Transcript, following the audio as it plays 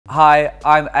Hi,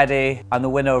 I'm Eddie. I'm the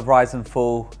winner of Rise and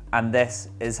Fall, and this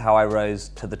is how I rose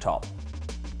to the top.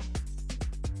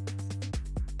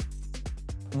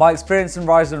 My experience in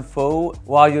Rise and Fall,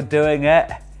 while you're doing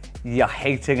it, you're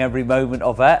hating every moment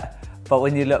of it, but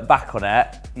when you look back on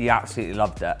it, you absolutely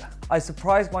loved it. I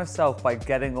surprised myself by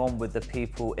getting on with the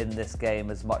people in this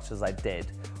game as much as I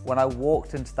did. When I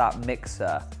walked into that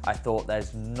mixer, I thought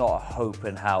there's not a hope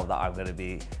in hell that I'm going to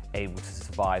be able to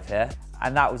survive here.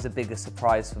 And that was the biggest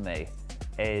surprise for me,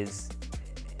 is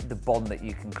the bond that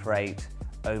you can create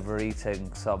over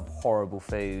eating some horrible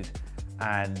food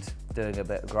and doing a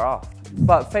bit of graft.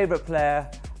 But favourite player,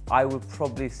 I would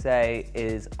probably say,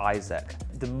 is Isaac.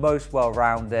 The most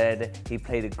well-rounded, he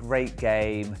played a great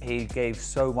game, he gave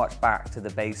so much back to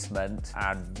the basement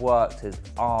and worked his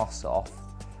arse off,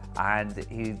 and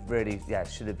he really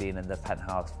should have been in the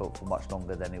penthouse for much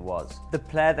longer than he was. The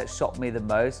player that shocked me the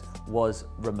most was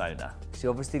Ramona. She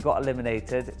obviously got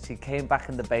eliminated, she came back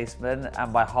in the basement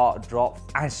and my heart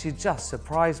dropped, and she just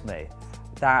surprised me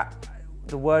that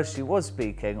the words she was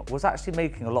speaking was actually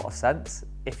making a lot of sense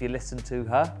if you listen to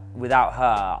her. Without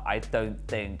her, I don't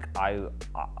think I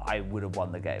would have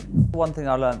won the game. One thing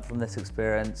I learned from this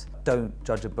experience, don't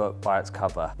judge a book by its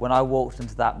cover. When I walked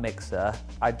into that mixer,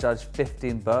 I judged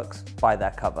 15 books by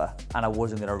their cover, and I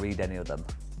wasn't gonna read any of them.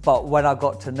 But when I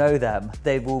got to know them,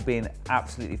 they've all been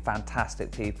absolutely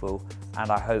fantastic people,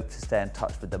 and I hope to stay in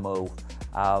touch with them all.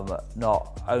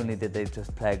 Not only did they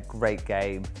just play a great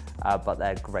game, but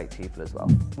they're great people as well.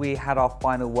 We had our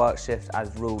final work shift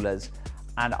as rulers,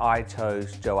 and I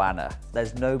chose Joanna.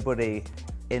 There's nobody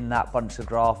in that bunch of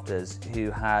grafters who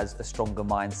has a stronger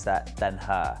mindset than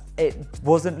her. It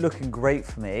wasn't looking great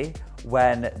for me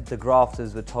when the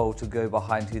grafters were told to go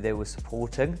behind who they were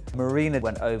supporting. Marina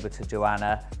went over to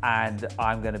Joanna, and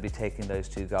I'm going to be taking those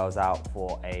two girls out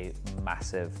for a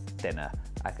massive dinner.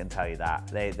 I can tell you that.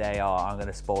 They are, I'm going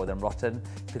to spoil them rotten,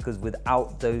 because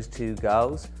without those two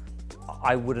girls,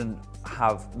 I wouldn't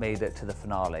have made it to the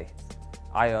finale.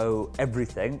 I owe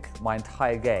everything, my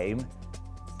entire game,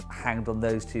 hanged on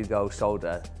those two girls'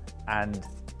 shoulders, and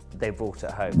they brought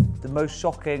it home. The most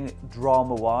shocking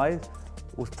drama-wise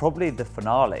was probably the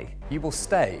finale. You will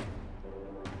stay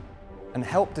and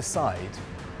help decide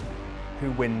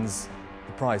who wins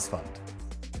the prize fund.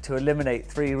 To eliminate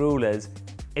 3 rulers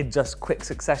in just quick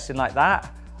succession like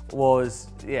that was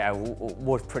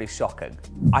pretty shocking.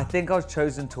 I think I was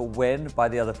chosen to win by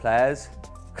the other players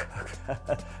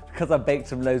because I baked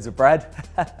them loads of bread.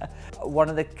 One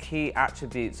of the key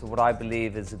attributes of what I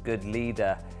believe is a good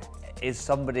leader is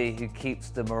somebody who keeps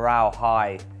the morale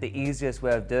high. The easiest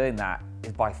way of doing that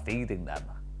is by feeding them,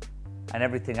 and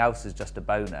everything else is just a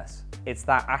bonus. It's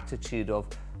that attitude of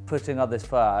putting others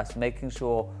first, making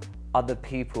sure other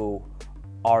people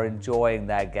are enjoying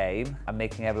their game and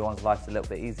making everyone's life a little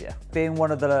bit easier. Being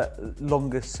one of the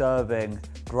longest serving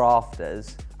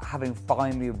grafters, having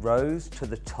finally rose to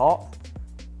the top,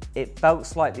 it felt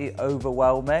slightly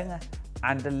overwhelming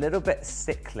and a little bit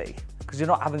sickly, because you're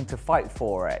not having to fight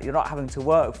for it, you're not having to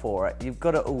work for it, you've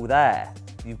got it all there.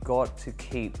 You've got to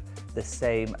keep the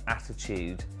same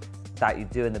attitude that you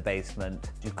do in the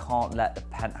basement. You can't let the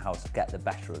penthouse get the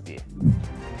better of you.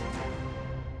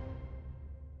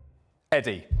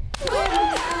 Eddie.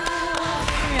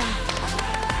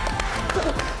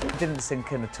 It didn't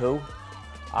sink in at all.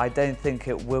 I don't think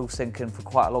it will sink in for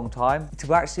quite a long time.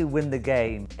 To actually win the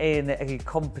game in a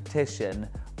competition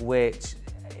which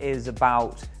is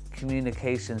about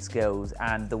communication skills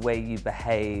and the way you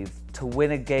behave, to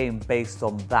win a game based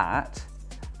on that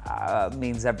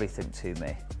means everything to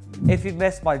me. If you've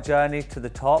missed my journey to the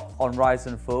top on Rise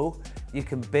and Fall, you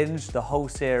can binge the whole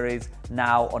series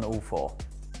now on All 4.